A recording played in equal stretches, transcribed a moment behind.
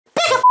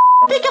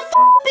pick a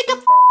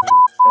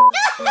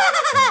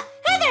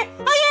Hey there,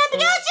 I am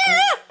Pikachu!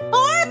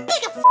 Or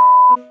pick a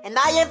and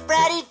I am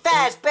Freddy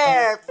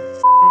Fazbear.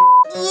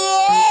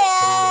 Yeah!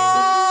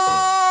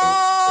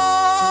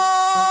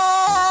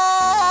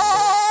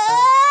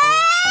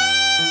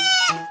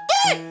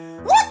 Dude,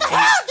 what the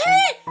hell,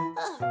 dude?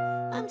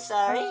 I'm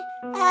sorry,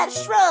 I had a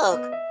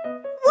stroke.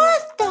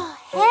 What the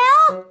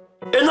hell?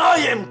 And I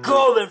am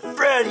Golden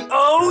Freddy,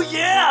 oh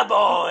yeah,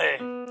 boy!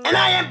 And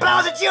I am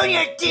Bowser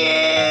Junior,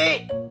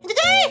 dude! And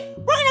today,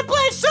 we're gonna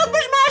play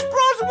Super Smash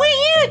Bros. Wii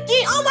U,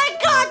 dude! Oh my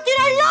god, dude,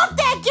 I love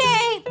that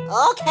game!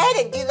 Okay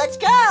then, dude, let's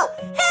go!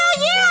 Hell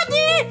yeah,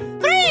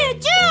 dude! 3,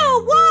 2,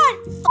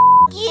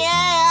 1,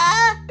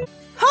 yeah!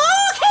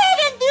 Okay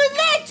then, dude,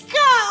 let's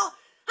go!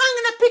 I'm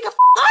gonna pick a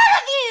all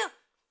of you!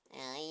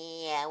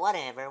 Yeah,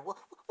 whatever.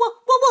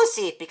 We'll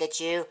see,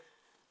 Pikachu.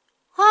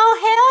 Oh,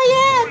 hell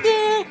yeah,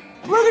 dude!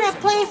 We're gonna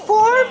play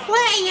 4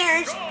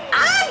 players!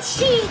 I'm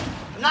Sheik!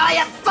 And I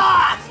am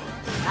Fox!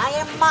 And I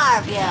am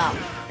Mario!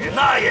 And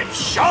I am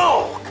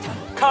Shulk!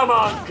 Come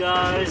on,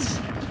 guys.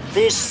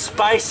 This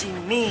spicy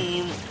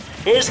meme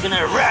is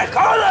gonna wreck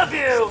all of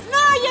you!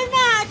 No, you're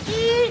not,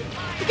 dude!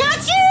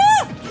 Pikachu!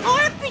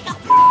 Or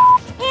Pikachu!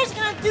 He's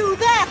gonna do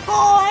that,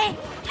 boy!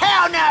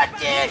 Hell no,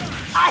 dude!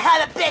 I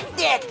have a big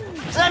dick!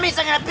 So that means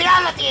I'm gonna beat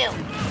all of you!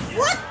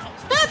 What?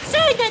 Stop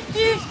saying that,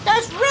 dude!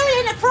 That's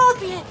really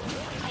inappropriate!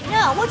 I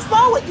know, what's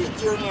wrong with you,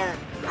 Junior?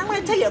 I'm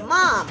gonna tell your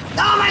mom.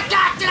 Oh my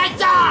god, did I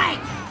die?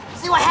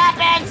 See what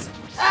happens?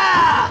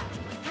 I'm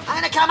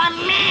gonna call my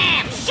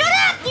mom! Shut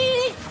up,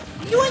 dude!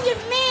 You and your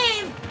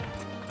mom!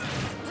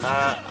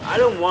 I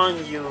don't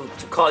want you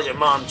to call your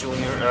mom,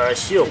 Junior.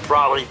 She'll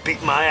probably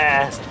beat my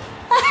ass.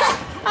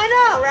 I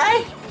know,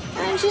 right?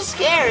 She's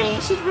scary.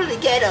 She's really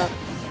ghetto.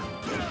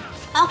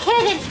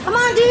 Okay then, come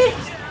on, dude.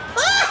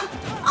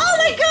 Oh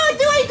my god,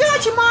 dude, I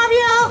got you,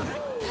 Mario.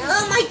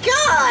 Oh my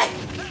god.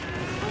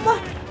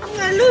 I'm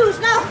gonna lose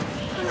now.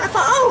 I'm gonna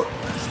fall. Oh,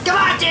 come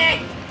on, dude.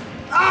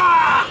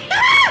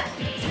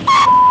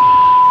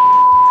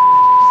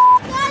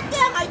 God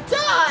damn, I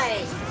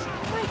died.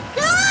 Oh my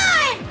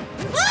god.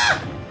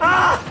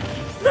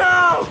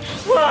 No!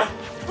 What?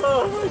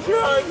 Oh my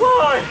god,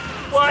 why?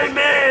 Why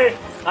me?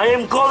 I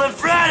am Golden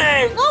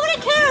Freddy! Nobody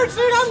cares,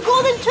 dude. I'm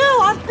Golden too.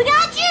 I'm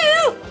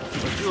Pikachu!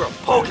 But you're a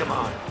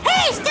Pokemon.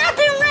 Hey, stop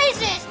being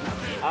racist!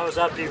 How is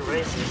that being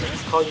racist? I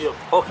just call you a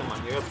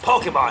Pokemon. You're a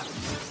Pokemon.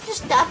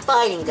 Just stop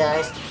fighting,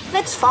 guys.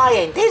 Let's fight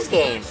in this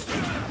game.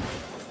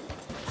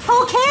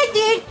 Okay,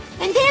 dude.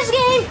 In this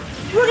game,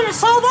 we're gonna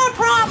solve our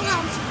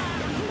problems.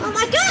 Oh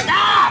my god!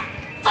 Ah!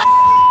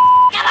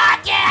 Come on,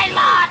 dude! I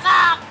lost!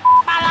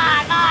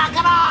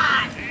 Come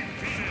on!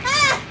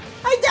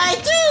 I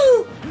died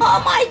too! Oh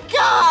my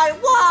god,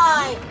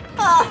 why?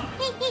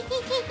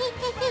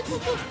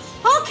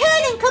 Okay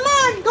then, come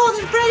on,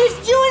 Golden Freddy,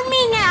 it's you and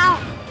me now!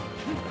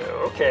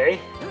 Okay.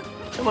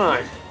 Come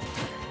on.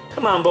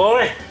 Come on,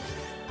 boy.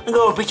 I'm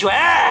gonna beat your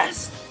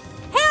ass!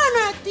 Hell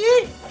no,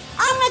 dude!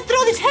 I'm gonna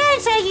throw these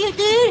hands at you,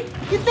 dude!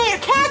 You better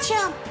catch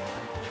him!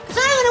 Cause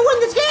I'm gonna win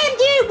this game,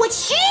 dude, with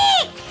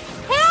Sheik!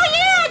 Hell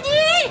yeah,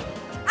 dude!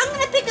 I'm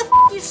gonna pick a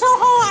you so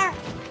hard!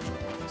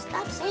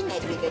 Stop saying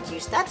that, Pikachu.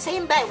 Stop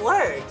saying bad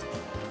words.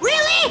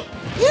 Really?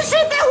 You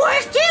say bad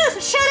words too, so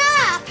shut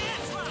up!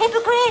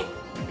 Hypocrite!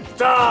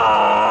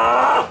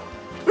 Stop!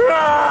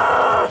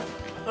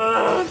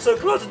 I'm so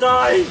close to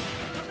dying.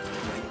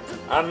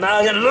 I'm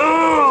not gonna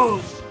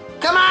lose!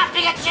 Come on,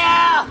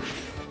 Pikachu!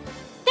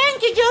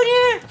 Thank you,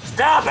 Junior!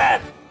 Stop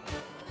it!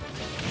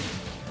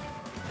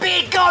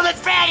 Beat Golden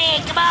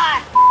Freddy! Come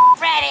on,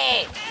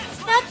 Freddy!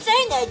 Stop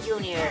saying that,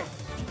 Junior.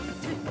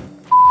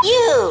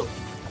 You!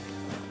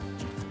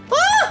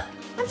 Oh!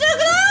 I'm so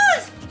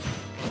close!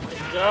 Oh my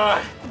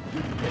god.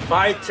 If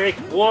I take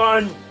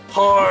one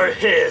hard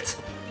hit,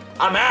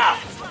 I'm out.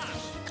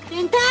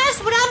 And that's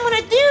what I'm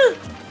gonna do,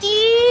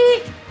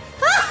 dude!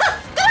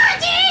 Come on,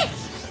 dude!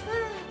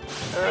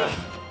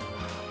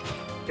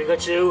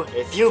 Pikachu,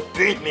 if you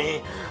beat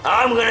me,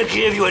 I'm gonna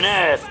give you an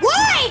F.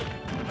 Why?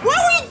 Why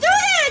would you do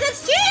that?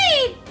 That's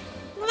cheating!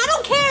 I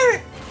don't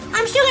care.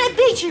 I'm still gonna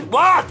beat you.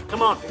 What?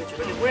 Come on, Pikachu,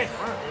 let me win.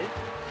 Come on, dude.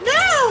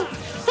 No!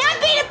 Stop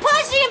being a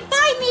pussy and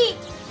fight me!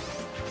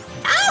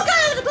 Oh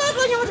god, the close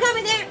one, you was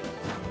coming there!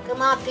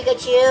 Come on,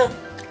 Pikachu.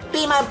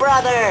 Be my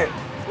brother.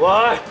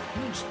 What?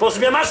 You're supposed to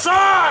be on my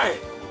side!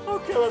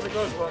 Okay, let it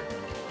go, one.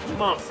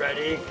 Come on,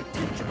 Freddy.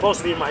 You're supposed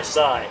to be on my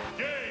side.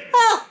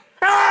 Oh!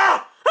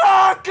 Ah!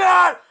 Oh,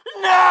 God!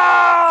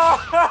 No!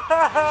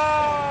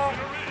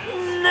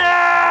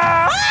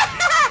 No!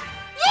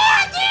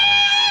 Yeah,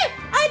 dude!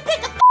 I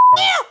pick a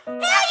you!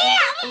 Hell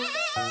yeah!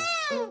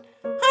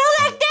 I don't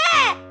like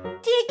that!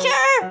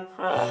 Teacher!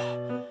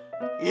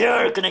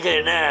 You're gonna get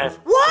an F.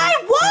 Why?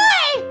 Why?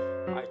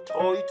 I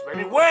told you to let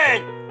me win!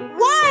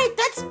 Why?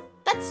 That's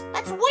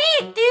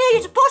weak, dude!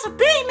 You're supposed to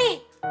beat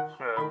me!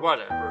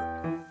 Whatever.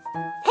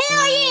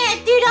 Hell yeah,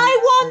 dude! I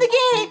won the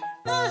game!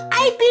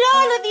 I beat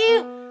all of you!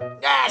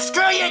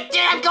 Screw you,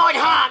 dude! I'm going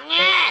home!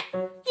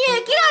 Yeah,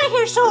 get out of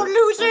here, so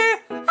loser!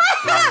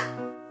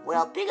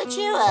 Well,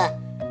 Pikachu,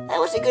 that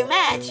was a good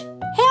match.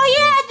 Hell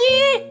yeah,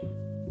 dude.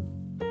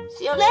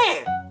 See you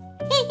later.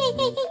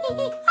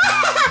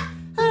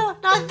 Oh,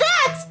 now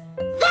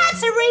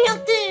that's a real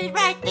dude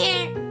right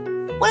there.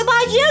 What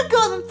about you,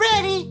 Golden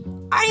Freddy?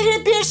 Are you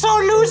gonna be a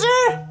sore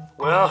loser?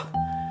 Well,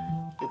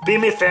 you beat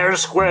me fair and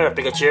square,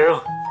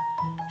 Pikachu.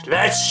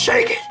 Let's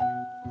shake it.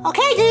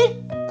 Okay,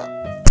 dude.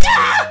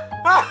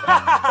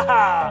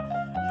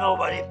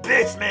 Nobody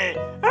beats me.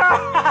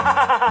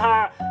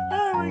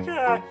 Oh my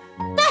god.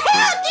 The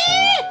hell,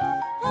 dude?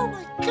 Oh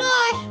my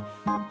gosh.